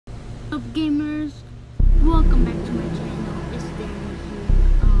Up gamers, welcome back to my channel. It's Danny here.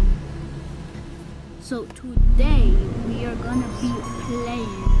 So today we are gonna be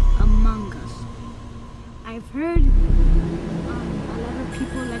playing Among Us. I've heard a lot of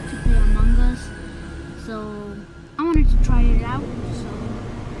people like to play Among Us, so I wanted to try it out. So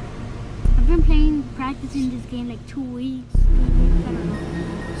I've been practicing this game like 2 weeks, I don't know.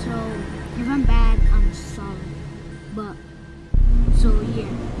 So if I'm bad, I'm sorry. But so yeah,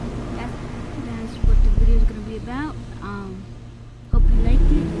 that's what the video is gonna be about. Hope you liked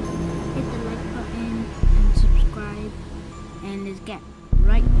it. Hit the like button and subscribe, and let's get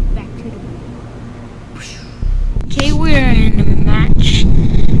right back to the video. Okay, we're in a match.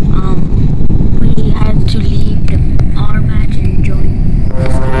 We had to leave our match and join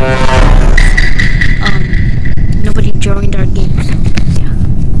this game. Nobody joined our game, so yeah.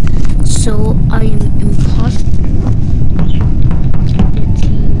 So I am imposter.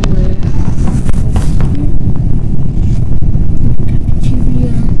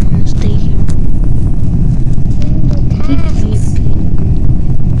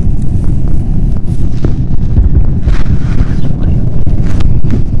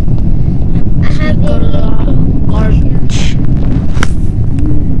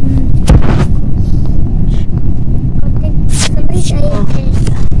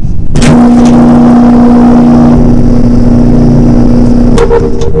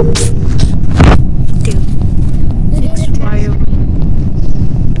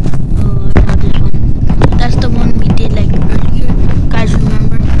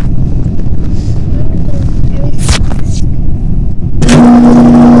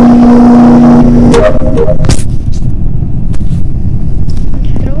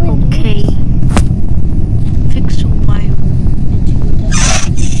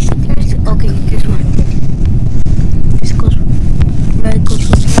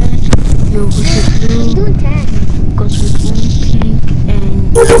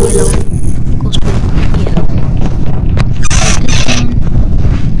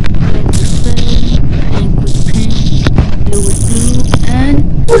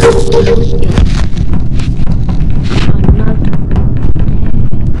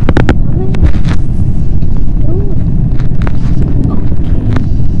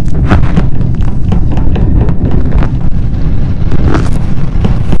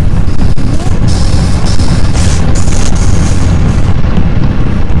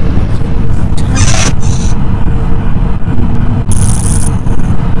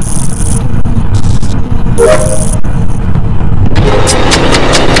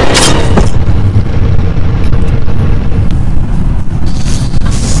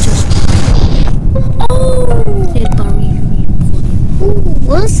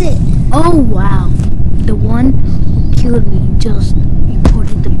 Oh wow, the one who killed me just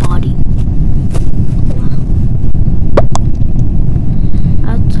reported the body. Wow.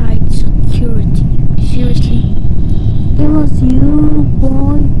 Outside security. Seriously? It was you,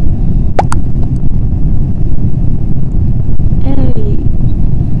 boy. Hey,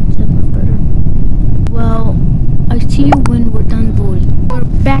 what's up, my brother? Well, I see you when we're done voting. We're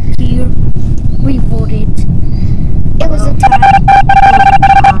back here. We voted. It was a tie.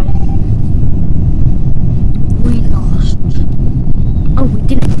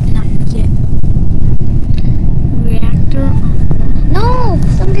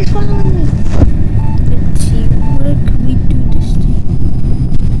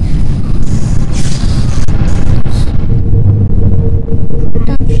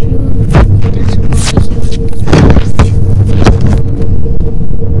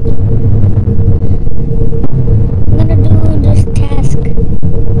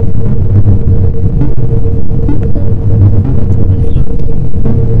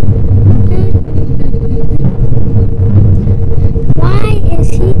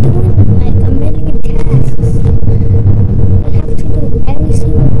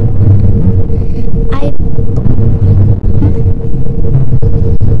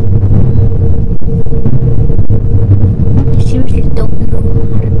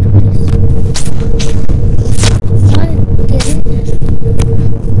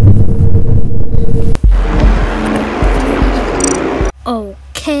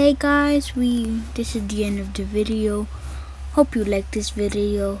 Okay guys, this is the end of the video. Hope you like this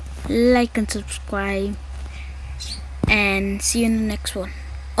video. Like and subscribe, and see you in the next one.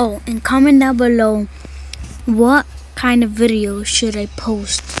 Oh, and comment down below what kind of video should I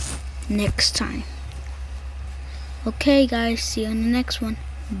post next time. Okay guys, see you in the next one.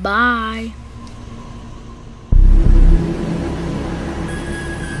 Bye.